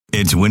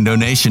It's Window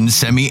Nation's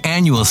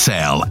semi-annual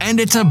sale, and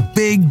it's a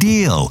big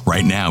deal.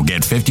 Right now,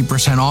 get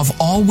 50% off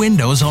all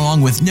windows along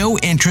with no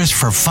interest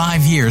for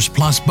 5 years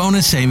plus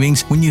bonus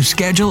savings when you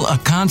schedule a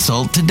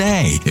consult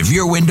today. If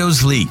your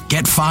windows leak,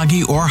 get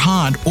foggy or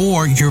hot,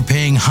 or you're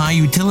paying high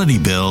utility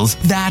bills,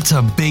 that's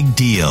a big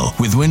deal.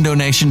 With Window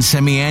Nation's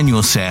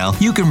semi-annual sale,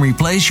 you can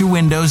replace your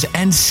windows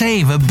and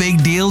save a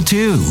big deal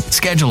too.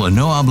 Schedule a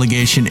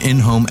no-obligation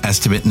in-home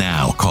estimate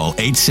now. Call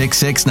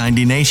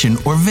 866-90-NATION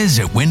or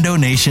visit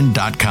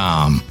windownation.com.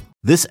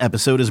 This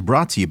episode is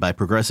brought to you by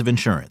Progressive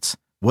Insurance.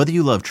 Whether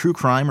you love true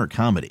crime or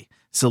comedy,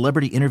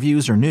 celebrity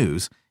interviews or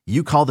news,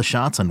 you call the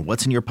shots on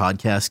what's in your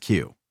podcast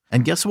queue.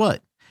 And guess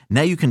what?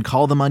 Now you can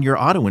call them on your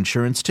auto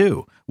insurance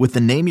too with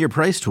the Name Your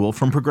Price tool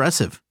from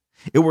Progressive.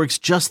 It works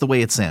just the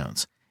way it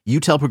sounds.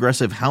 You tell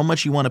Progressive how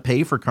much you want to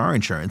pay for car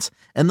insurance,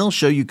 and they'll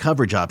show you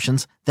coverage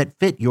options that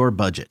fit your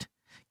budget.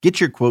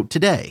 Get your quote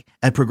today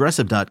at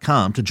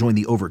Progressive.com to join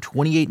the over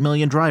 28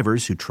 million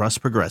drivers who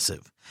trust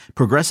Progressive.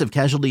 Progressive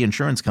Casualty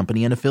Insurance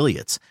Company and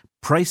Affiliates.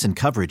 Price and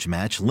coverage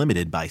match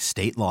limited by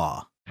state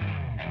law.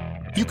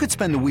 You could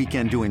spend the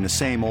weekend doing the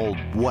same old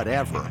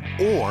whatever,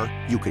 or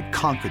you could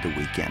conquer the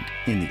weekend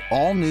in the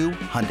all-new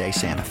Hyundai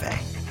Santa Fe.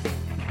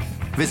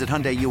 Visit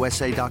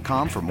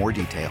HyundaiUSA.com for more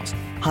details.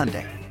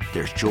 Hyundai,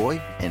 there's joy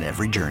in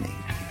every journey.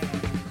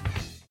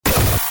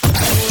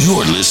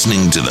 You're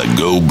listening to the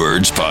Go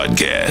Birds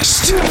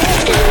podcast.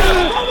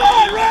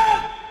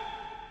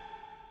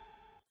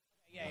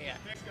 Yeah.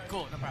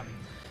 Cool, no problem.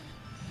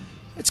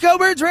 It's Go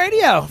Birds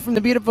Radio from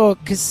the beautiful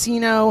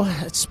casino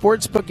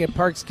sportsbook at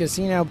Parks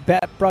Casino.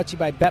 Brought to you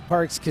by Bet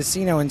Parks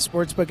Casino and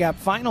Sportsbook app.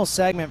 Final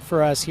segment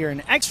for us here,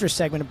 an extra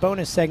segment, a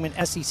bonus segment,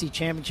 SEC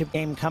Championship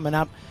game coming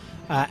up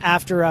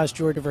after us,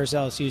 Georgia versus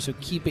LSU. So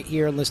keep it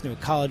here and listen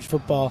to college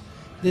football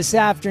this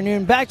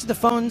afternoon. Back to the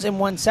phones in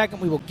 1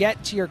 second. We will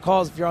get to your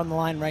calls if you're on the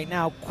line right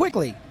now.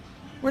 Quickly,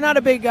 we're not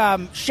a big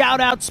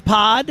shout-outs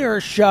pod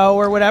or show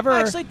or whatever. I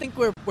actually think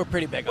we're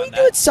pretty big on that. We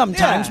do it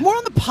sometimes. Yeah. More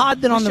on the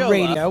pod than on the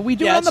radio. We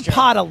do it on the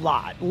pod a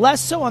lot.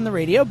 Less so on the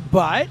radio,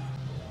 but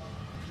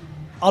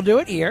I'll do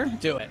it here.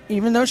 Do it.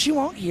 Even though she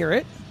won't hear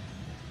it.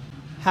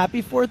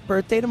 Happy 4th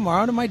birthday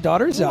tomorrow to my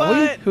daughter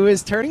Zoe, who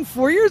is turning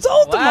 4 years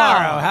old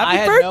tomorrow.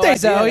 Happy birthday,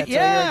 Zoe. That's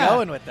where you're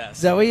going with this.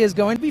 Zoe is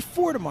going to be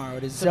 4 tomorrow.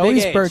 It is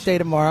Zoe's birthday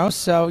tomorrow,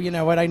 so you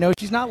know what? I know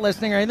she's not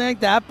listening or anything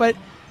like that, but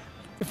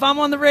if I'm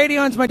on the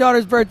radio and it's my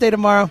daughter's birthday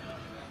tomorrow,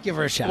 give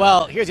her a shout.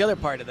 Well, here's the other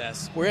part of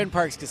this. We're in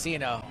Parks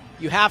Casino.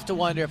 You have to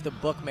wonder if the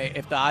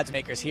odds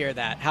makers hear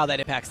that, how that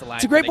impacts the line.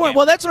 It's a great point.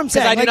 Well, that's what I'm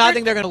saying. I do not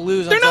think they're going to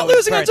lose. They're not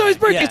losing on Zoe's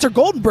birthday. Yeah. It's her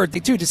golden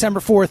birthday too, December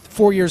 4th,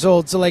 4 years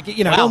old. So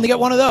you only get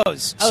one of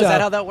those. Oh, so. Is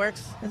that how that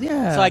works?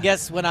 Yeah. So I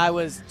guess when I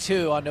was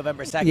 2 on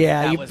November 2nd,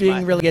 you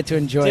didn't really get to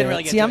enjoy it.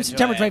 Really I'm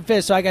September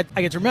 25th, so I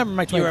get to remember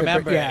my 25th. You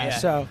remember birthday. Yeah.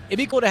 So it'd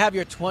be cool to have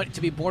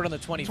to be born on the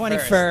 21st.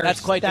 21st. That's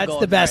quite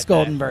the best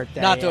golden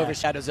birthday. Not to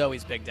overshadow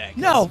Zoe's big day.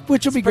 No,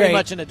 which will be pretty great.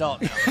 much an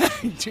adult now.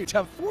 Dude,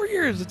 4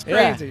 years. It's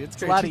crazy. Yeah, it's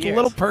crazy. She's a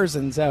little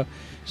person, so.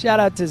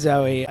 Shout out to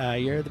Zoe.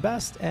 You're the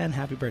best, and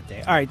happy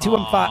birthday. All right,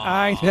 215.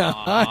 I know.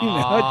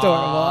 Adorable.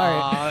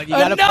 All right. You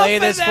got to play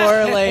this for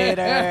her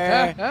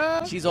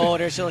later. She's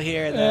older. She'll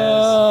hear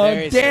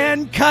this.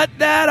 Dan, cut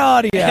that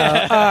audio.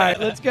 All right,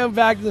 let's go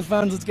back to the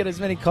phones. Let's get as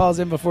many calls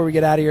in before we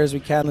get out of here as we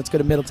can. Let's go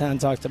to Middletown and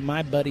talk to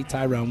my buddy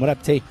Tyrone. What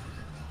up, T?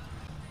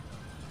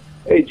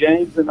 Hey,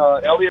 James and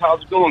Elliot.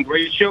 How's it going?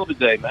 Great show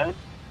today, man.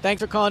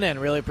 Thanks for calling in.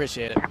 Really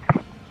appreciate it.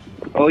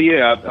 Oh,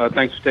 yeah.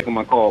 Thanks for taking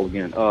my call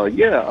again.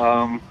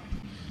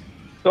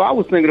 So I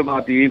was thinking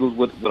about the Eagles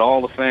with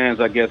all the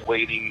fans, I guess,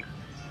 waiting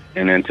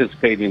and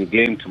anticipating the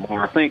game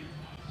tomorrow. I think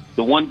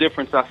the one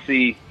difference I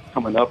see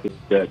coming up is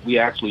that we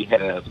actually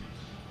have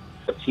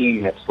a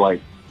team that's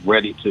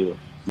ready to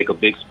make a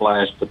big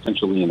splash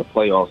potentially in the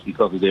playoffs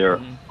because of their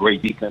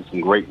great defense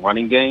and great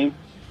running game.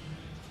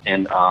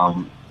 And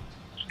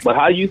but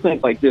how do you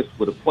think this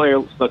with a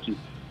player such as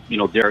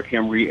Derrick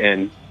Henry,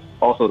 and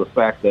also the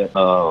fact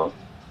that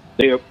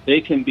they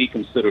can be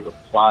considered a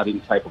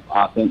plotting type of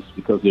offense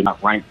because they're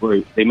not ranked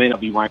they may not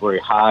be ranked very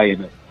high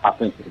in the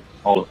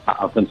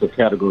offensive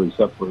category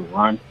except for the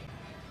run.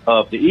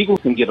 If the Eagles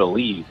can get a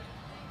lead,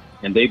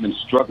 and they've been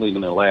struggling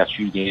in their last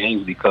few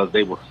games because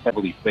they were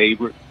heavily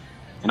favored,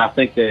 and I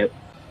think that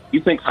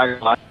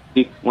I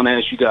want to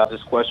ask you guys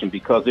this question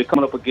because they're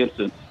coming up against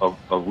a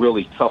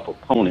really tough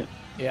opponent.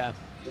 Yeah.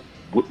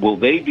 Will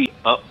they be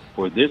up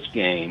for this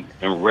game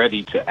and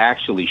ready to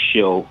actually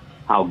show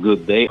how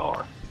good they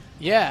are?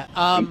 Yeah,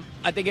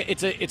 I think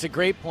it's a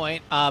great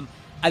point.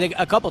 I think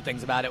a couple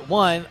things about it.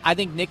 One, I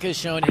think Nick has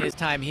shown his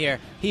time here.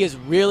 He is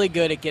really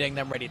good at getting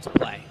them ready to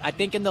play. I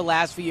think in the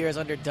last few years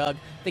under Doug,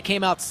 they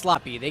came out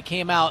sloppy. They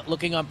came out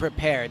looking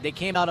unprepared. They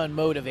came out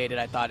unmotivated,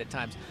 I thought, at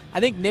times.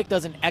 I think Nick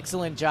does an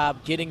excellent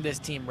job getting this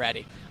team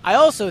ready. I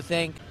also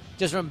think,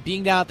 just from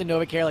being down at the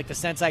NovaCare, the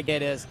sense I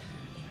get is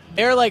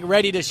they're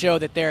ready to show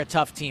that they're a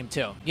tough team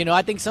too.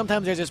 I think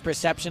sometimes there's this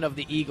perception of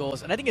the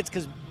Eagles, and I think it's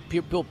because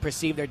people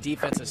perceive their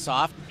defense as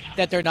soft,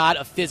 that they're not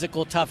a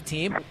physical, tough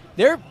team.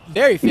 They're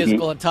very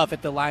physical and tough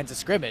at the lines of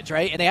scrimmage,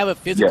 right? And they have a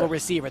physical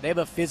receiver. They have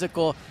a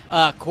physical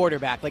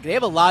quarterback. Like, they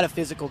have a lot of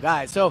physical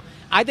guys. So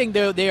I think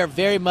they are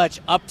very much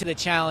up to the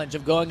challenge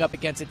of going up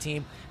against a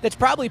team that's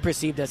probably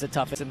perceived as the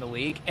toughest in the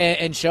league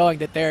and showing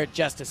that they're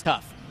just as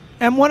tough.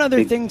 And one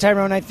other thing,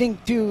 Tyrone, I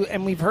think, too,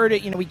 and we've heard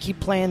it, we keep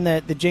playing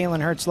the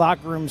Jalen Hurts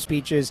locker room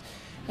speeches,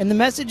 and the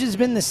message has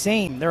been the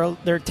same. They're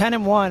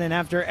 10-1, and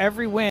after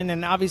every win,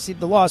 and obviously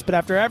the loss, but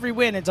after every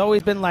win, it's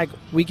always been like,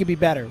 we could be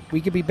better, we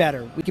could be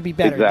better, we could be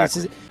better.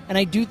 Exactly. And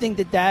I do think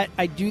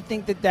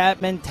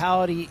that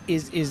mentality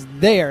is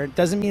there. It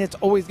doesn't mean it's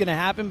always going to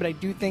happen, but I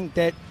do think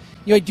that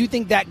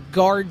that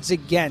guards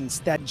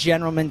against that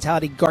general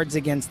mentality, guards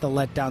against the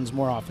letdowns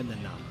more often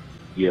than not.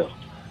 Yeah.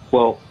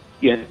 Well,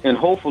 yeah, and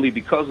hopefully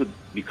because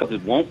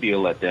it won't be a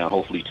letdown,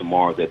 hopefully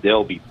tomorrow that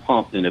they'll be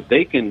pumped. And if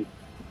they can,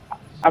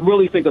 I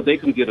really think if they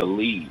can get a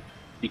lead,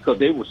 because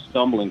they were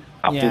stumbling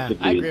offensively.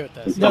 I agree with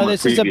this. No,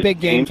 this is a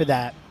big game for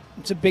that.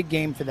 It's a big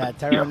game for that,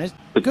 Tyrone.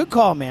 Yeah. Good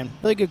call, man.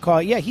 Really good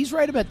call. Yeah, he's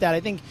right about that. I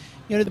think,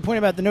 the point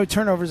about the no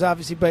turnovers,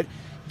 obviously, but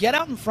get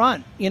out in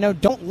front.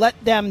 Don't let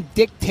them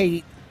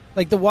dictate,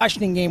 like the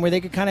Washington game where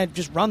they could kind of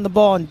just run the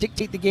ball and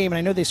dictate the game. And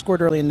I know they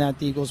scored early in that,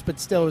 the Eagles, but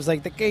still, it was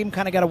like the game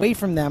kind of got away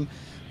from them.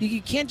 You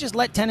can't just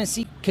let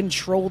Tennessee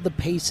control the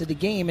pace of the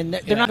game, and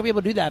they're not going to be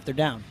able to do that if they're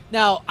down.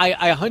 Now, I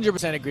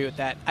 100% agree with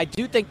that. I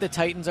do think the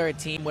Titans are a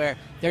team where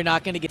they're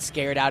not going to get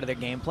scared out of their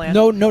game plan.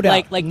 No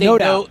doubt. Like no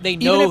doubt. They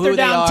know Even if who they're they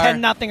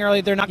down are. 10-0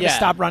 early, they're not going to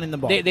stop running the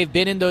ball. They've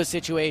been in those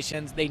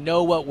situations. They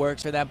know what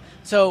works for them.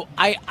 So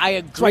I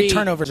agree. That's why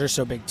turnovers are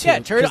so big, too.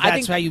 Yeah, I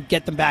think how you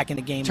get them back in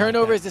the game.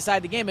 Turnovers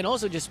decide the game. And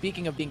also, just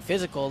speaking of being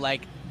physical,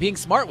 like being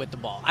smart with the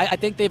ball. I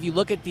think that if you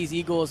look at these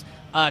Eagles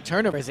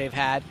turnovers they've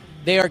had,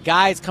 they are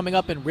guys coming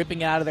up and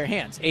ripping it out of their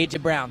hands. A.J.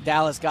 Brown,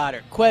 Dallas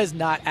Goedert, Quez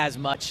not as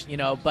much,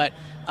 but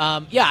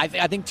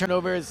I think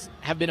turnovers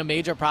have been a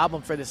major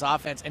problem for this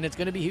offense, and it's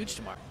going to be huge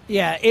tomorrow.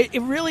 Yeah, it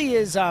really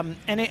is.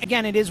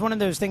 It is one of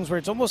those things where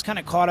it's almost kind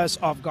of caught us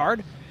off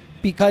guard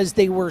because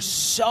they were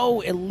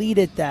so elite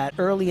at that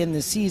early in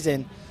the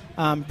season.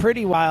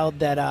 Pretty wild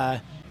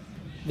that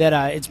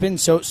it's been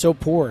so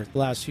poor the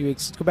last few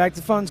weeks. Let's go back to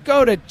the phones.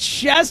 Go to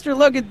Chester.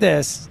 Look at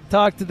this.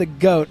 Talk to the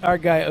GOAT, our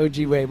guy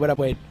OG Wade. What up,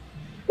 Wade?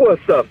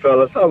 What's up,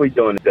 fellas? How we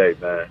doing today,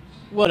 man?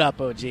 What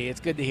up, OG? It's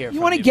good to hear from you.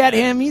 You want to get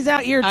him? He's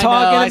out here I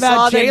talking know,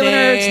 about Jalen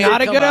Hurts,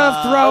 not a good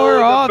enough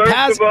thrower.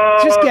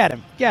 Just get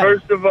him.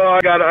 First of all,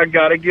 I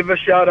gotta give a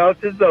shout out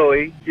to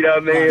Zoe. You know what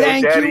I mean?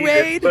 Thank Daddy you,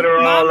 Wade. just put her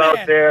all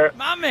out there.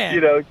 My man.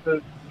 So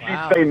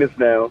she's famous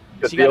now.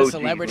 She got a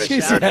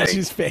celebrity shout out.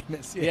 She's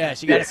famous. Yeah,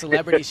 she got a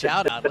celebrity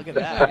shout out. Look at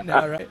that. I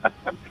know, right?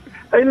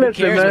 Hey, listen, Who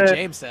cares man. what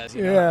James says?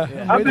 Yeah.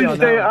 I've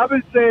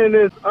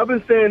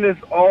been saying this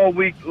all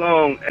week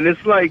long, and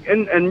it's like,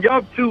 and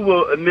y'all too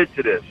will admit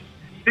to this.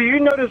 Do you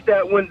notice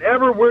that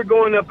whenever we're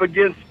going up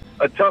against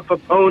a tough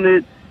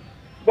opponent,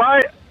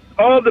 why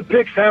all the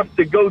picks have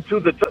to go to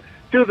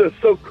the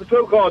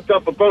so-called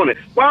tough opponent?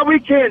 Why we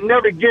can't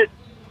never get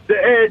the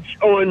edge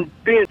on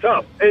being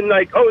tough and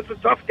it's a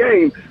tough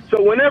game.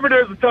 So whenever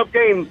there's a tough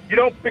game, you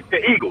don't pick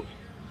the Eagles.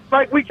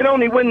 Like we can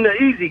only win the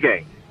easy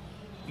game.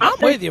 I'm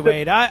with you,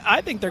 Wade.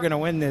 I think they're going to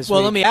win this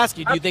Well, week. let me ask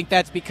you, do you think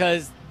that's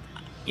because,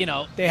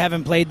 they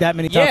haven't played that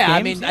many tough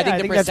games? I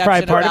think the that's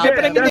probably part of it.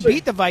 But Yeah, they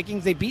beat the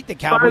Vikings, they beat the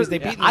Cowboys, they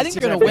beat the I think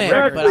they're going to win,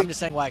 Exactly. but I'm just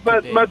saying why it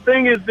could be. My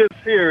thing is this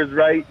here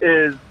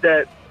is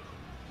that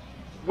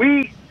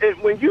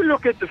when you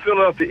look at the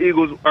Philadelphia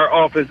Eagles,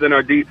 our offense and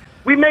our D,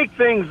 we make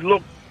things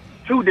look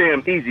too damn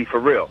easy for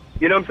real.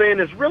 You know what I'm saying?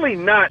 It's really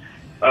not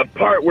a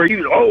part where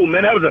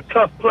that was a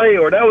tough play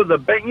or that was a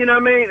bang. You know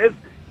what I mean?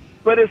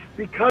 But it's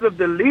because of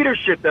the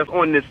leadership that's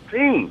on this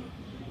team.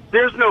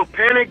 There's no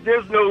panic.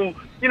 There's no,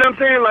 you know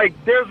what I'm saying?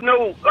 There's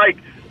no,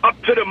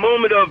 up to the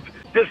moment of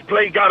this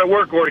play got to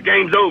work or the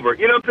game's over.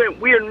 You know what I'm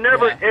saying? We are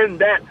never in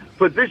that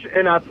position.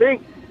 And I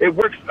think it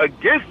works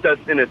against us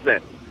in a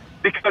sense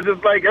because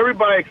it's like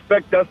everybody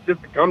expects us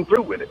just to come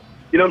through with it.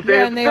 You know what I'm saying?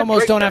 Yeah, and they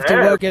almost don't have to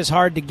work as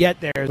hard to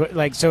get there.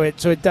 So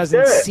it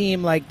doesn't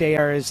seem like they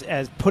are as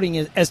putting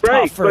as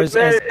tough or as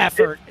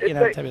effort, type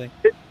of thing.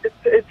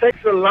 It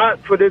takes a lot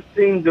for this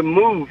team to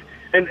move.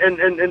 And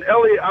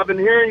Elliot, I've been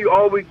hearing you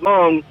all week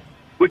long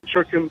with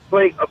your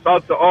complaint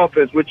about the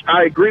offense, which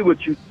I agree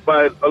with you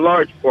by a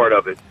large part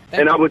of it.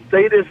 And I would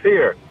say this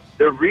here.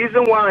 The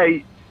reason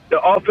why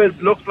the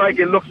offense looks like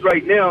it looks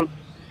right now,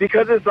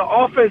 because it's an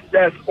offense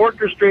that's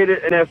orchestrated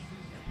and that's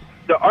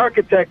the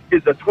architect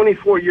is a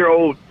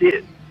 24-year-old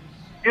kid.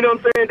 You know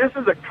what I'm saying?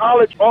 This is a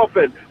college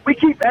offense. We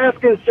keep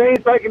asking Shane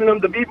Steichen and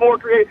them to be more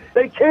creative.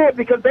 They can't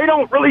because they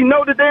don't really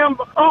know the damn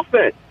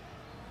offense.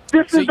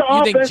 This is the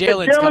offense that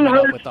Jalen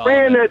Hurts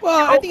ran at.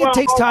 Well, I think it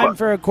takes time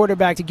for a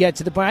quarterback to get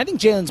to the point. I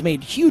think Jalen's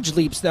made huge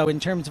leaps, though, in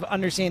terms of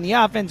understanding the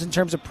offense, in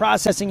terms of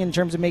processing, in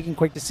terms of making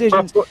quick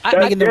decisions,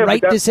 making the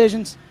right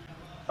decisions.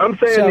 I'm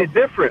saying it's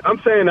different.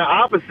 I'm saying the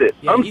opposite.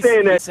 Yeah, I'm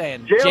saying that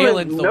Jalen's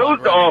Jalen knows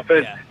the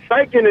offense. Yeah.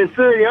 Steichen and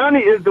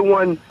Sirianni is the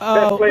one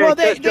that's playing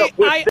catch up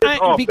with this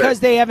offense. Because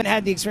they haven't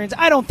had the experience.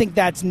 I don't think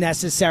that's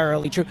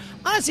necessarily true.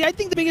 Honestly, I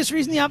think the biggest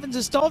reason the offense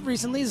has stalled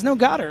recently is no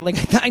Goddard.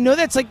 Like, I know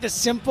that's like the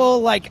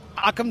simple, like,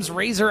 Occam's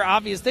razor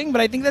obvious thing,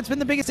 but I think that's been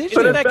the biggest issue.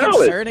 Isn't that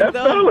concerning, that's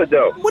valid,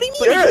 though. What do you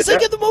mean? He's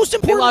like the most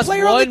important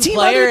player on the team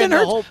other than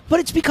Hurts. But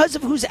it's because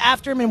of who's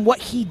after him and what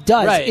he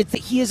does. Right. It's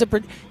that he is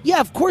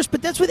yeah, of course,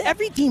 but that's with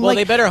every team. Well, like,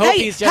 they better hope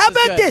he's just how as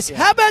about good. this? Yeah.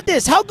 How about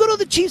this? How good will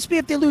the Chiefs be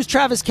if they lose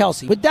Travis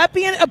Kelce? Would that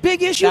be a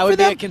big issue That for would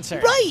them? be a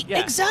concern. Right, Yeah.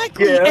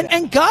 exactly. Yeah.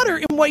 And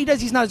Goddard, in what he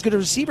does, he's not as good a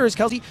receiver as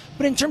Kelce,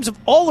 but in terms of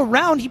all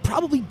around, he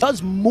probably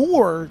does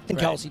more than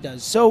Kelce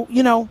does. So,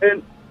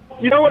 And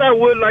you know what I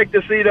would like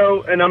to see,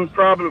 though, and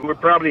we're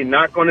probably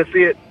not going to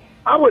see it?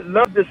 I would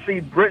love to see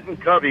Britton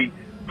Covey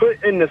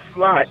put in the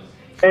slot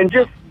and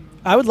just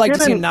I would like to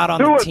see him not on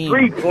the team. 2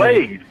 or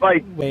 3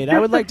 plays. Wait, I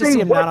would like to see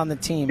him not on the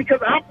team. Because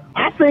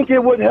I think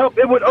it would help.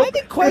 It would. I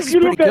think Quez is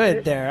pretty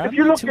good there. I'm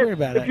not too worried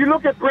about it. If you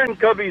look at Britton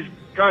Covey's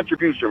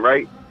contribution,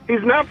 right?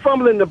 He's not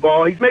fumbling the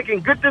ball. He's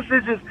making good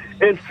decisions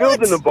and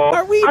fielding the ball.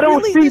 Are we I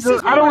don't really?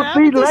 I don't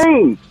see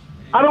lanes.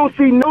 I don't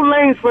see no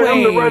lanes for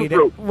him to run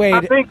through.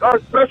 I think our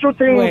special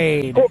team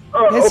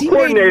has he made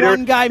coordinator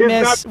one guy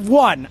is miss?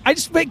 One.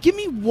 Give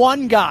me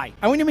one guy.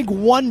 I want you to make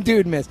one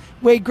dude miss.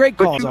 Wade, great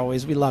call as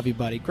always. We love you,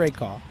 buddy. Great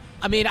call.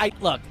 I mean, I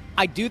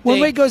do think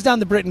when Wade goes down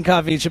the Britton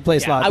Covey, he should play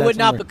slot. I would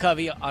not put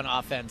Covey on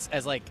offense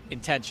as like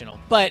intentional,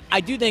 but I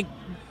do think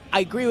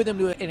I agree with him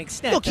to an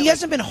extent. Look, he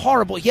hasn't been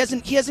horrible. He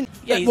hasn't.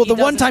 Yeah, well, the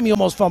one time he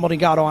almost fumbled, he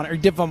got on, or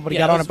did fumble, he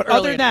got on it. But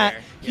other than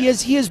that, he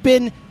has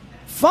been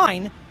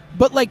fine.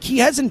 But like he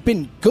hasn't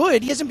been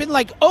good. He hasn't been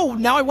like, oh,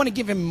 now I want to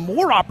give him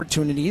more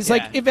opportunities. Yeah.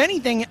 Like if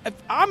anything,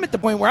 I'm at the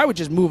point where I would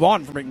just move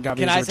on from Britton Covey.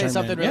 Can I say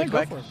something really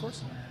quick? Go for it, of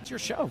course. It's your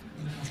show.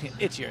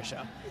 It's your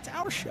show. It's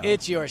our show.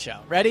 It's your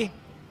show. Ready?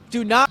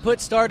 Do not put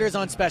starters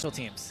on special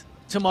teams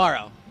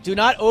tomorrow. Do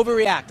not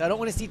overreact. I don't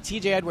want to see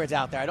T.J. Edwards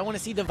out there. I don't want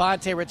to see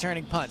Devontae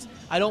returning punts.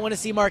 I don't want to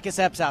see Marcus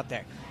Epps out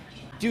there.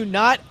 Do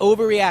not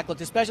overreact. Look,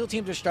 the special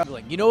teams are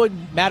struggling. You know what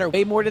would matter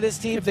way more to this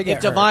team? If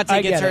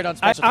Devontae gets hurt on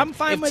special teams. I'm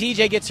fine if with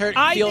TJ gets hurt,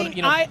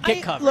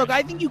 get covered. Look,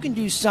 I think you can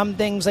do some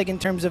things like in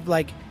terms of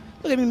like,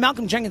 look, I mean,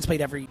 Malcolm Jenkins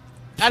played every.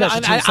 I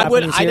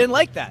didn't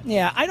like that.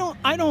 Yeah,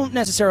 I don't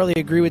necessarily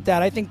agree with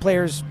that. I think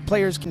players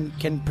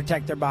can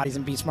protect their bodies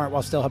and be smart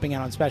while still helping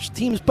out on special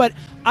teams. But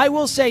I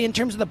will say, in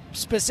terms of the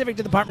specific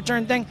to the punt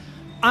return thing,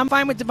 I'm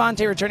fine with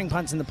Devontae returning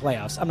punts in the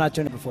playoffs. I'm not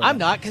doing it before. I'm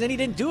not, because then he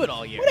didn't do it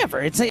all year.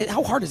 Whatever.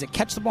 How hard is it?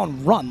 Catch the ball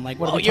and run. Like,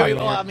 what are we talking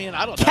about? I mean,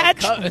 I don't know.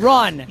 Catch,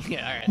 run.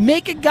 Yeah, all right.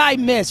 Make a guy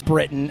miss,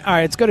 Britton. All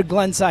right, let's go to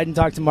Glenside and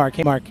talk to Mark.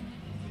 Hey, Mark.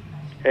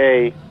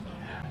 Hey.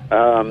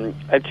 I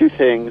have two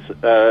things.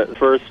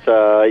 First,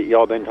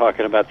 y'all been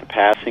talking about the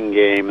passing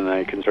game and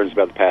the concerns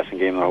about the passing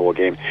game the whole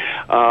game.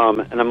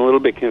 And I'm a little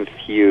bit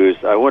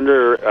confused. I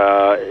wonder,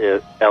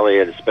 if,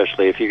 Elliot,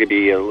 especially, if you could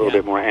be a little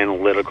bit more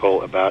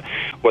analytical about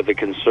what the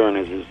concern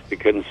is. Is the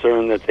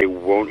concern that they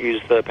won't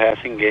use the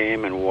passing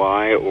game and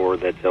why, or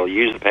that they'll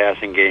use the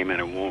passing game and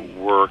it won't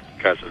work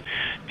because of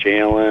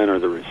Jalen or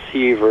the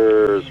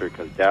receivers or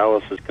because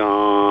Dallas is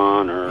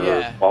gone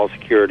or ball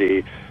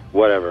security,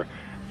 whatever.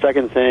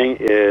 Second thing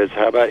is,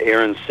 how about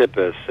Aaron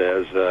Sippis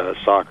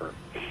as soccer?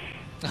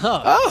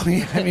 Oh,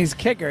 yeah, I mean, he's a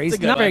kicker. He's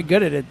not very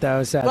good at it,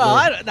 though, sadly.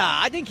 Well,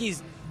 I think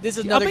this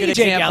is another good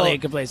Jake example.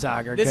 Elliott could play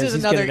soccer This because is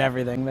he's another good at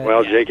everything. But,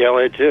 well, Jake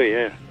Elliott, too,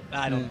 yeah.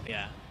 I don't,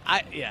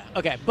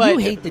 okay. But you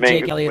hate that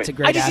Jake Elliott's a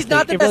great athlete. He's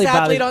not the best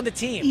athlete on the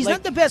team. He's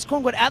not the best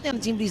quote-unquote athlete on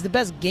the team, but he's the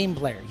best game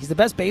player. He's the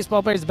best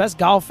baseball player. He's the best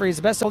golfer. He's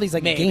the best all these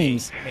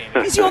games.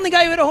 Maybe. He's the only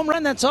guy who hit a home run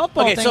in that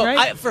softball thing,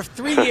 right? For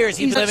 3 years,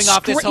 he's living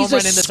off this home run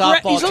in the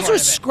softball He's also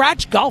tournament. a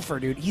scratch golfer,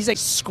 dude. He's a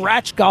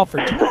scratch golfer.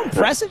 Do you know how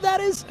impressive that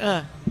is?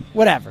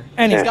 Whatever.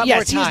 Anyway,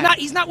 yes,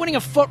 he's not winning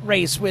a foot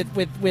race with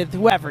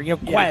whoever,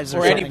 Quez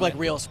or any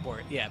real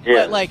sport. Yeah.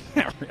 But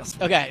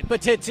okay.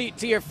 But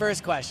to your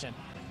first question,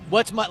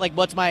 what's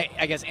my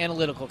I guess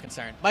analytical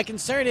concern? My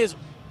concern is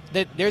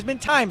that there's been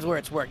times where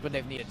it's worked when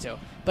they've needed to,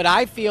 but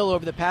I feel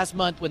over the past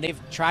month when they've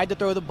tried to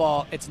throw the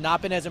ball, it's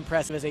not been as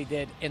impressive as they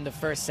did in the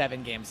first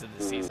 7 games of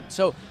the season.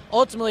 So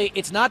ultimately,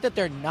 it's not that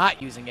they're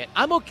not using it.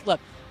 I'm okay.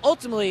 Look,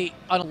 ultimately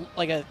on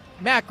a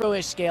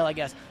macro-ish scale, I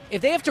guess,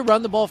 if they have to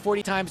run the ball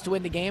 40 times to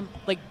win the game,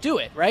 do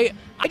it, right?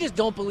 I just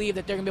don't believe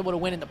that they're going to be able to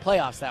win in the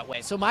playoffs that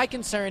way. So my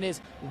concern is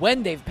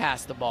when they've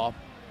passed the ball,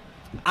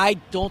 I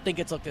don't think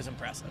it's looked as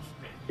impressive.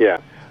 Yeah.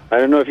 I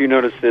don't know if you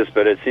noticed this,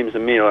 but it seems to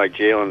me like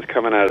Jalen's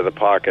coming out of the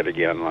pocket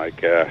again.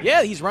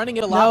 He's running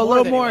it a lot more. A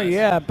little more,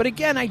 yeah. But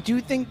again, I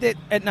do think that,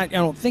 and I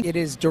don't think it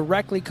is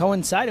directly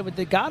coincided with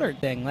the Goddard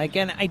thing.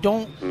 And I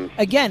don't,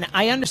 again,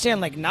 I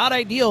understand, not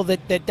ideal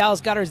that Dallas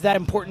Goddard is that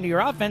important to your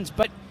offense,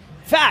 but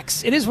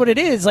facts, it is what it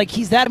is.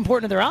 He's that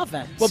important to their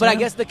offense. Well, but I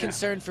guess the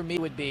concern for me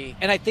would be,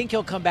 and I think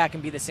he'll come back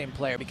and be the same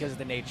player because of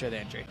the nature of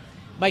the injury.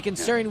 My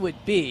concern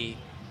would be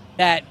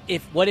that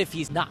what if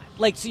he's not?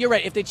 Like, so you're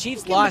right. If the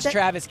Chiefs lost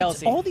Travis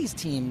Kelce, all these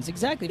teams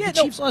exactly. If Yeah,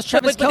 the Chiefs lost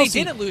Travis Kelce, but they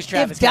didn't lose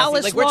Travis if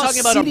Dallas Kelce. Like, we're lost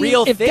talking about a CeeDee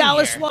real if thing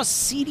Dallas here.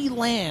 lost CeeDee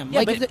Lamb,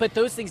 Yeah, like but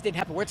those things didn't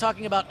happen. We're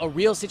talking about a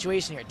real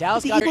situation here.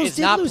 Dallas the Goedert Eagles is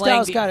did not lose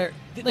playing. Dallas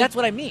Goedert. That's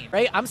what I mean,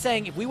 right? I'm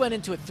saying if we went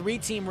into a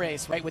 3-team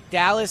race, right, with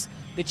Dallas,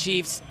 the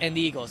Chiefs, and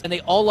the Eagles, and they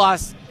all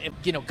lost,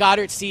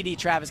 Goddard, CeeDee,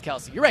 Travis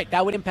Kelce, you're right.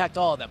 That would impact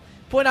all of them.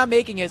 Point I'm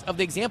making is, of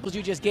the examples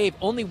you just gave,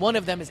 only one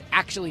of them is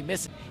actually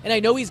missing. And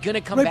I know he's going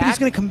to come back. But he's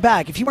going to come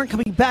back. If he weren't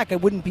coming back, I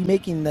wouldn't be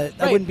making the.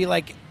 I wouldn't be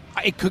like,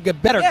 it could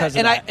get better because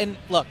of that. And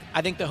look,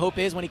 I think the hope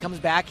is when he comes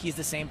back, he's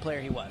the same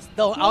player he was.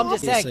 Though I'm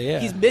just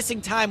saying he's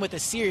missing time with a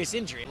serious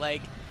injury.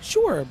 Like,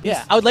 sure,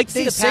 yeah, I would like to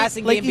see the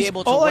passing game be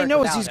able to. All work I know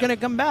is without he's him. going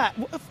to come back.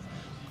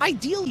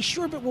 Ideally,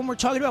 sure, but when we're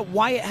talking about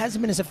why it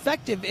hasn't been as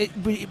effective,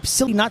 it's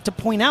silly not to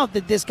point out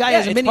that this guy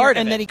hasn't been here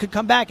and that he could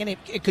come back and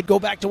it could go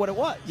back to what it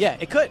was. Yeah,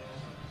 it could.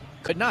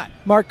 Could not.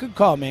 Mark, good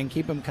call, man.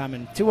 Keep them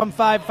coming.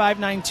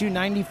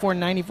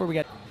 215-592-9494. We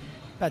got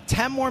about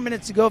 10 more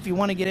minutes to go if you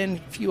want to get in. A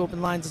few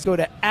open lines. Let's go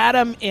to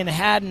Adam in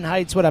Haddon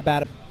Heights. What up,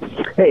 Adam?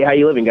 Hey, how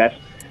you living, guys?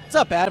 What's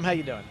up, Adam? How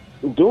you doing?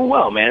 Doing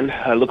well, man.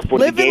 Looking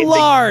forward to the game. Living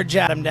large,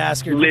 Adam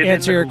Dasker. Living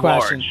answer your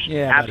question. large.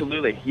 Yeah,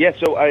 absolutely. Buddy. Yeah,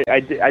 so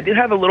I did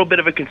have a little bit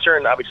of a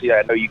concern. Obviously,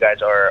 I know you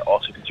guys are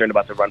also concerned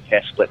about the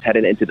run-pass split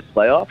heading into the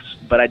playoffs,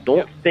 but I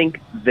don't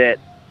think that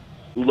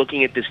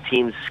looking at this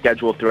team's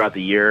schedule throughout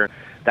the year,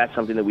 that's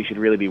something that we should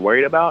really be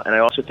worried about. And I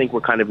also think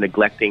we're kind of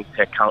neglecting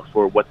to account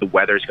for what the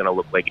weather is going to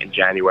look like in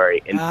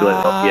January in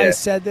Philadelphia. I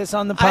said this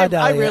on the pod.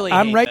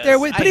 I'm right there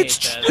with, but it's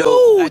true.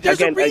 So,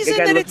 there's a reason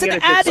that it's an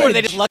adage. Or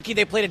they just lucky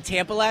they played in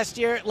Tampa last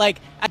year. Like,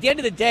 at the end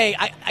of the day,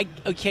 I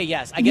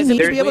guess you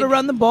need to be able to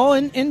run the ball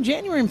in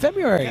January and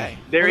February. Okay.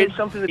 There is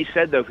something that he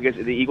said, though, because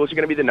the Eagles are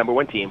going to be the number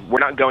one team. We're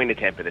not going to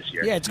Tampa this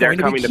year. Yeah, it's They're going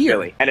to coming be to here.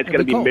 Philly, and it's going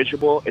to be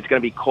miserable. It's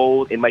going to be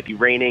cold. It might be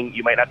raining.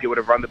 You might not be able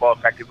to run the ball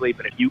effectively,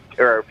 but if you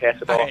or pass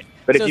the ball, right.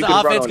 but so if you the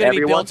can offense run on going to be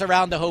everyone, built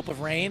around the hope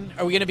of rain?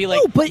 Are we going to be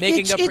like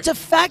making it's a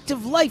fact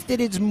of life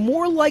that it's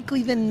more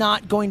likely than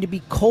not going to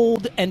be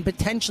cold and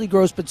potentially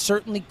gross, but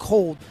certainly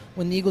cold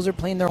when the Eagles are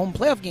playing their home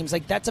playoff games.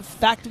 Like, that's a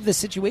fact of the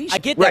situation. I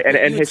get that. Right,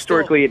 and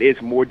historically it is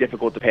more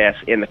difficult to pass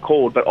in the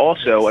cold. But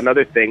also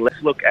another thing,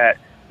 let's look at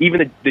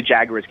even the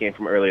Jaguars game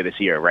from earlier this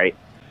year, right?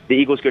 The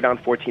Eagles go down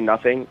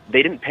 14-0.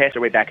 They didn't pass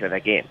their way back into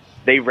that game.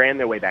 They ran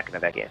their way back into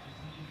that game.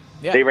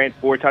 Yeah. They ran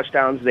 4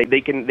 touchdowns.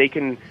 They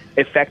can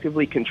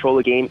effectively control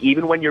a game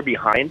even when you're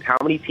behind. How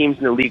many teams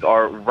in the league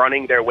are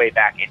running their way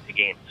back into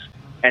games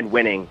and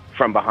winning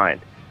from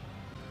behind?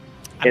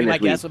 My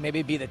guess would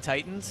maybe be the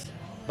Titans,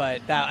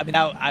 but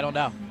I don't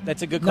know.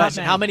 That's a good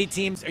question. How many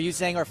teams are you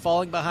saying are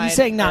falling behind? He's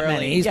saying not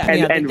early? many.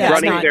 And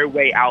running their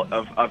way out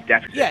of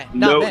deficit. Yeah,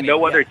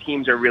 no other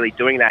teams are really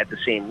doing that at the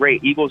same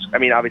rate. Eagles,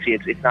 obviously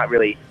it's not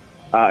really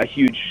a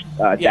huge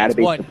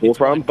database to pull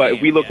from, but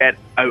if we look at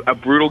a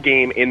brutal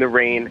game in the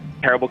rain,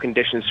 terrible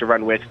conditions to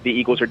run with, the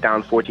Eagles are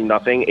down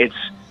 14-0.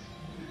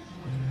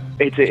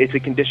 It's a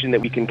condition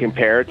that we can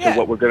compare to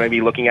what we're going to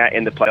be looking at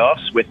in the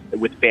playoffs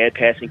with bad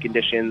passing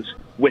conditions,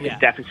 with a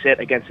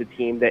deficit against a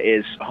team that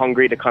is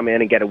hungry to come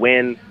in and get a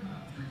win.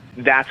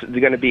 That's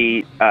going to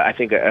be, I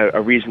think, a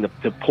reason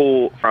to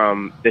pull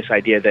from this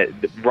idea that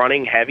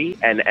running heavy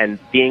and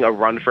being a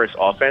run-first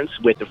offense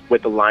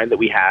with the line that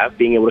we have,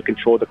 being able to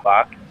control the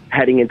clock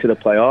heading into the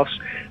playoffs.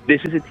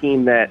 This is a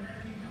team that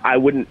I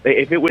wouldn't,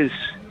 if it was,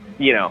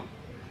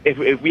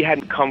 if we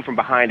hadn't come from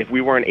behind, if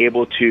we weren't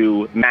able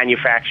to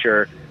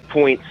manufacture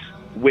points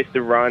with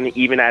the run,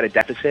 even at a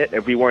deficit,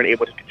 if we weren't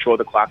able to control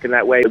the clock in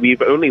that way,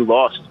 we've only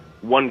lost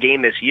one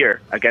game this year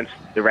against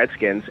the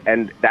Redskins,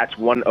 and that's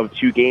one of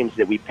 2 games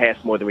that we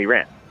passed more than we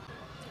ran.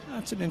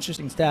 That's an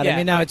interesting stat. I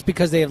mean, now it's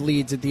because they have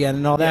leads at the end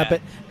and all that, but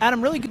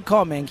Adam, really good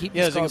call, man. Keep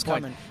these calls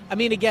coming.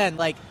 Again,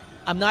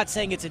 I'm not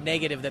saying it's a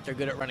negative that they're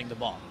good at running the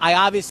ball. I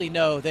obviously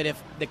know that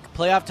if the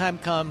playoff time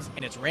comes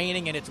and it's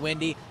raining and it's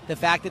windy, the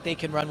fact that they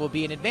can run will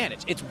be an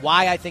advantage. It's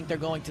why I think they're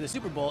going to the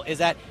Super Bowl, is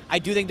that I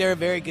do think they're a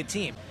very good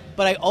team.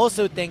 But I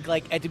also think,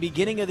 at the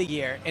beginning of the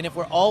year, and if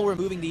we're all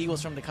removing the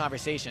Eagles from the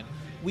conversation,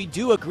 we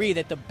do agree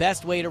that the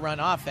best way to run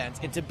offense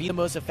and to be the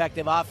most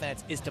effective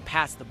offense is to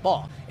pass the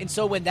ball. And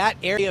so when that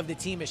area of the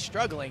team is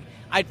struggling,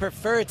 I'd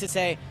prefer to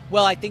say,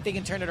 well, I think they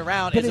can turn it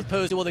around, as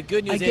opposed to, well, the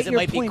good news is it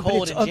might be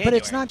cold in January. But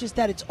it's not just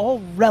that. It's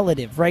all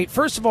relative, right?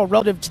 First of all,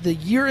 relative to the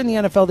year in the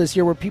NFL this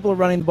year where people are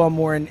running the ball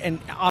more and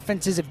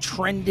offenses have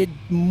trended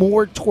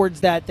more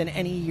towards that than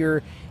any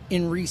year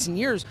in recent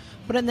years.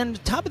 But then on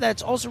top of that,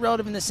 it's also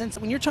relative in the sense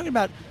that when you're talking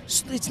about,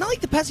 it's not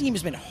like the passing game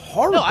has been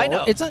horrible. No, I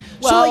know. It's not.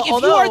 Well, if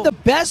you are the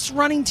best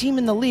running team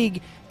in the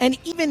league and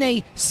even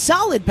a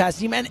solid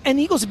passing team, and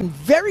the Eagles have been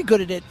very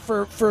good at it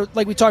for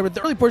like we talked about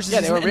the early portions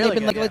of the season, they've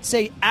been let's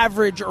say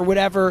average or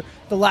whatever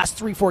the last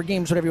 3-4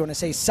 games, whatever you want to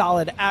say,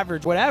 solid,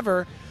 average,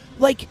 whatever.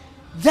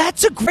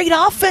 That's a great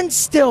offense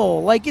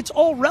still. It's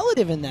all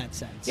relative in that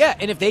sense. Yeah,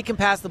 and if they can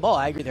pass the ball,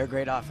 I agree, they're a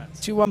great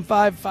offense.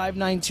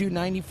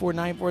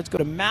 215-592-9494. Let's go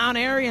to Mount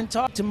Airy and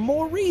talk to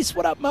Maurice.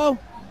 What up, Mo?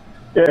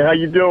 Yeah, how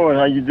you doing?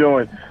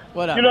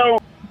 What up?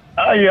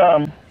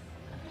 I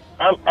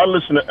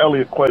listen to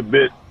Elliott quite a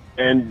bit,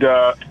 and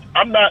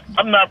I'm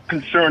not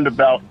concerned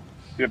about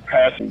their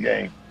passing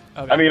game.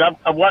 Okay. I mean,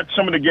 I watched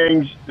some of the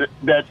games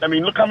that I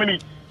mean, look how many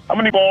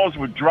balls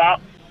were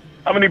dropped,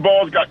 how many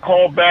balls got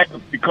called back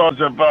because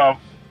of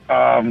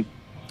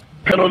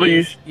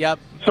penalties. Yep.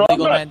 So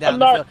Legal man down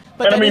the field.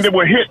 But and I mean, they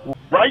were hit,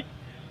 right?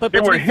 But they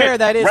to were be fair, hit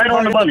that is right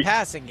part on of the the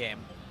passing game.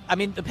 I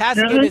mean, the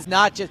passing game is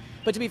not just.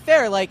 But to be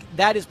fair, like,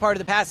 that is part of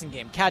the passing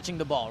game, catching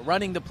the ball,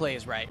 running the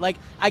plays right. Like,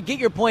 I get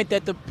your point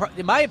that,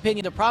 in my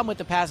opinion, the problem with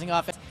the passing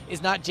offense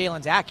is not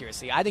Jalen's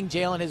accuracy. I think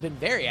Jalen has been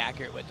very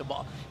accurate with the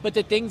ball. But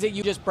the things that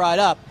you just brought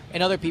up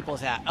and other people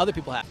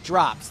have,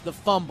 drops, the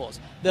fumbles,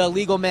 the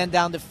illegal men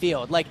down the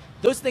field, like,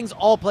 those things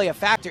all play a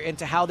factor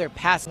into how their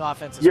passing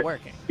offense is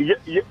working. Yeah,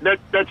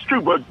 that's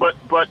true. But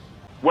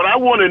what I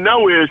want to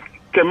know is,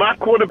 can my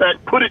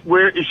quarterback put it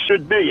where it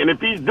should be? And if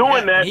he's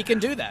doing that, he can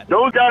do that.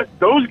 Those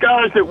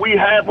guys that we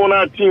have on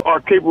our team are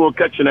capable of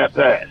catching that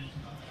pass.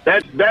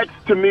 That's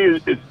to me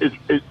is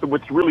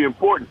what's really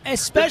important.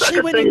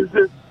 Especially when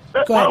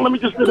let me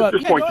just finish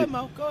this point. Go ahead,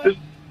 Mo. Go ahead.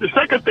 The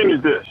second thing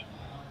is this.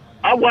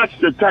 I watched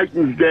the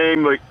Titans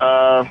game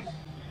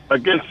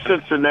against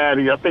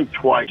Cincinnati, I think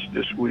twice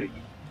this week.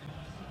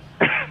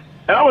 And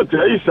I will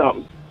tell you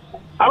something.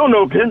 I don't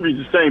know if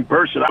Henry's the same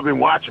person I've been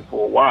watching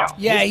for a while.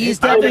 Yeah, he's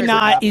definitely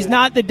not. He's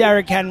not the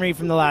Derrick Henry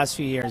from the last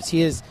few years.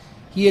 He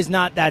is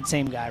not that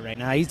same guy right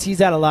now. He's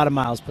had a lot of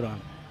miles put on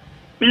him.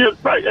 He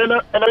is, right. And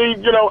I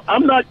mean,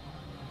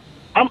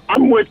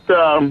 I'm with.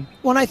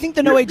 Well, I think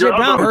the no A.J.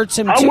 Brown hurts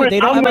him too. They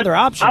don't have other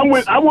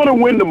options. I want to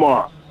win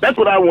tomorrow. That's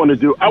what I want to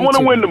do. I want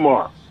to win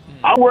tomorrow.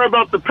 I'll worry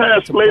about the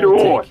pass later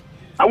on.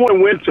 I want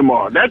to win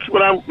tomorrow. That's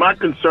what I'm my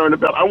concern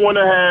about. I want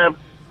to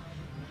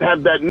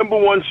have that number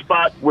one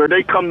spot where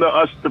they come to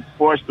us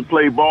for us to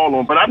play ball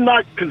on. But I'm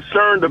not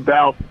concerned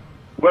about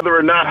whether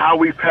or not how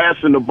we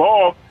passing the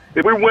ball.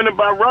 If we're winning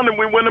by running,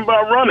 we're winning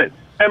by running.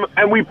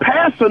 And we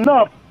pass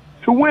enough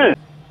to win.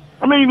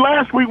 I mean,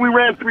 last week we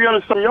ran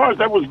 300-some yards.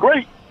 That was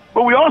great.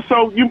 But we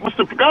also, you must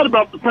have forgot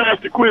about the pass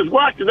to Quiz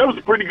Watkins. That was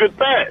a pretty good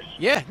pass.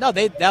 Yeah, no,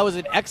 that was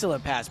an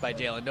excellent pass by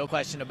Jalen, no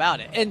question about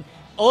it. And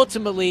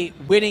ultimately,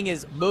 winning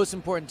is most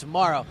important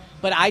tomorrow.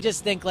 But I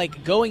just think,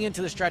 like, going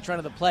into the stretch run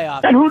of the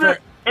playoffs.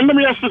 And let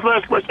me ask this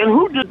last question. And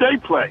who did they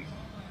play?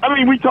 I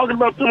mean, we talking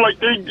about them like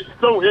they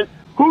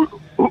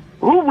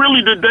who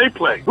really did they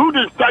play? Who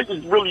did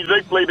Titans really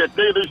play that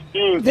this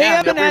team? They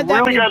haven't had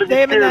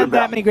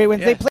that many great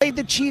wins. Yeah. They played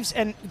the Chiefs,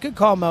 and good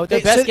call, Mo.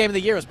 Their best game of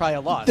the year was probably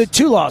a loss. The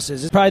two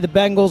losses. It's probably the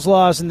Bengals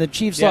loss and the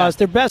Chiefs loss.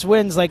 Their best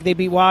wins, like they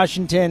beat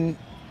Washington.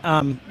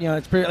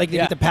 It's pretty like they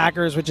beat the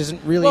Packers, which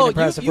isn't really an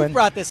impressive win. You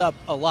brought this up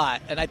a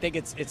lot, and I think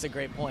it's a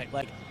great point.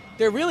 Like,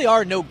 there really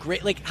are no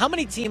great, like, how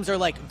many teams are,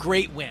 like,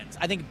 great wins?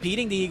 I think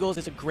beating the Eagles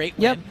is a great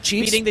win. Yep,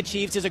 Chiefs. Beating the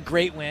Chiefs is a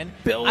great win.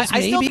 Bills,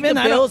 I still think the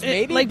Bills,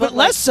 maybe. But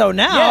less so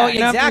now.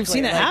 Yeah, exactly. We've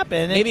seen it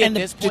happen. Maybe and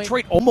at this point,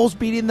 Detroit almost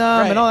beating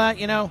them and all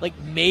that, Like,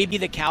 maybe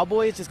the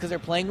Cowboys just because they're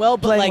playing well.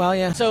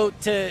 But, so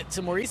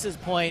to Maurice's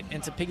point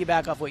and to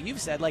piggyback off what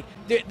you've said, like,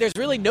 there's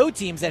really no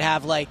teams that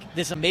have, like,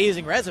 this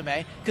amazing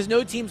resume because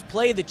no teams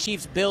play the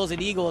Chiefs, Bills,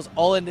 and Eagles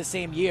all in the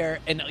same year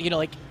and,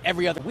 like,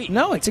 every other week.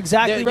 No, it's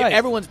exactly right.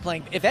 Everyone's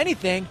playing. If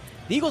anything,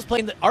 the Eagles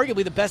playing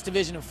arguably the best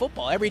division in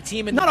football. Every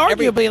team in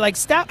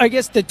I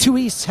guess the two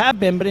Easts have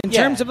been, but in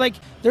terms of like,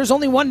 there's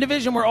only one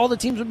division where all the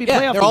teams would be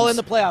playoff. They're all in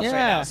the playoffs right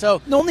now.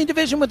 So the only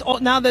division with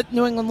now that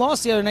New England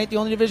lost the other night, the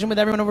only division with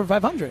everyone over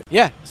 500.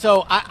 Yeah.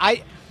 So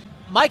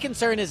my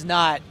concern is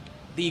not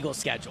the Eagles'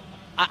 schedule.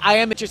 I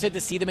am interested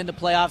to see them in the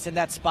playoffs in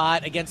that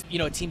spot against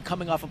a team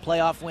coming off a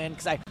playoff win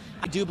because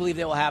I do believe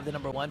they will have the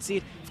number one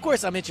seed. Of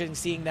course, I'm interested in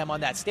seeing them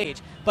on that stage,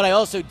 but I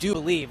also do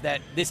believe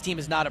that this team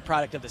is not a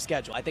product of the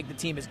schedule. I think the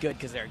team is good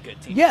because they're a good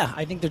team. Yeah,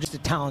 I think they're just a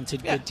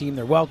talented, good team.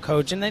 They're well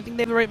coached, and I think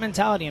they have the right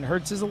mentality. And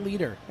Hurts is a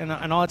leader, and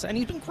all that. And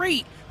he's been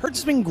great. Hurts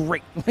has been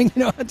great. I mean,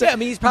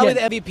 he's probably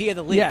the MVP of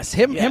the league. Yes,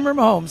 him or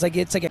Mahomes. Like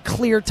it's like a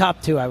clear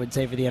top two, I would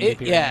say, for the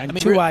MVP.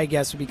 And two, I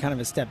guess, would be kind of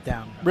a step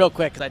down. Real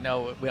quick, because I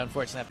know we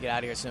unfortunately have to get out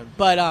of here soon,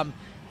 but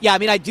yeah, I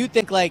mean, I do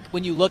think, like,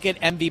 when you look at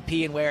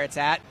MVP and where it's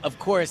at, of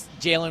course,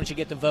 Jalen should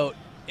get the vote.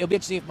 It'll be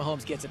interesting if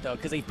Mahomes gets it, though,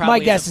 because he probably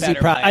My guess is he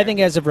probably. player. I think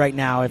as of right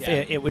now, if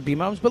it would be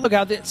Mahomes. But look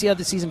see how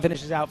the season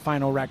finishes out,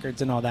 final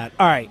records and all that.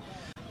 All right.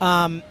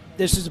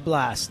 This is a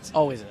blast.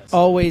 Always is.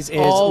 Always is.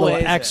 A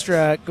little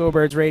extra Go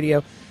Birds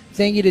Radio.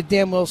 Thank you to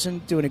Dan Wilson,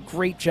 doing a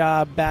great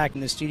job back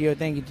in the studio.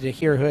 Thank you to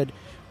Tahir Hood,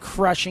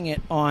 crushing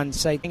it on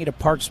site. Thank you to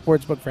Park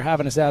Sportsbook for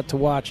having us out to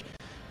watch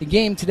the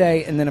game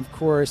today, and then, of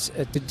course,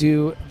 to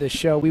do the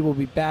show. We will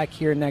be back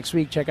here next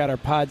week. Check out our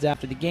pods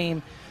after the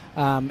game.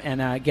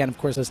 And again, of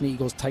course, listen to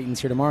Eagles-Titans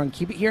here tomorrow, and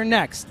keep it here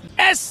next.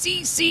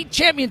 SEC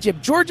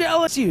Championship, Georgia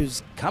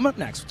LSU's coming up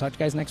next. We'll talk to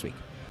you guys next week.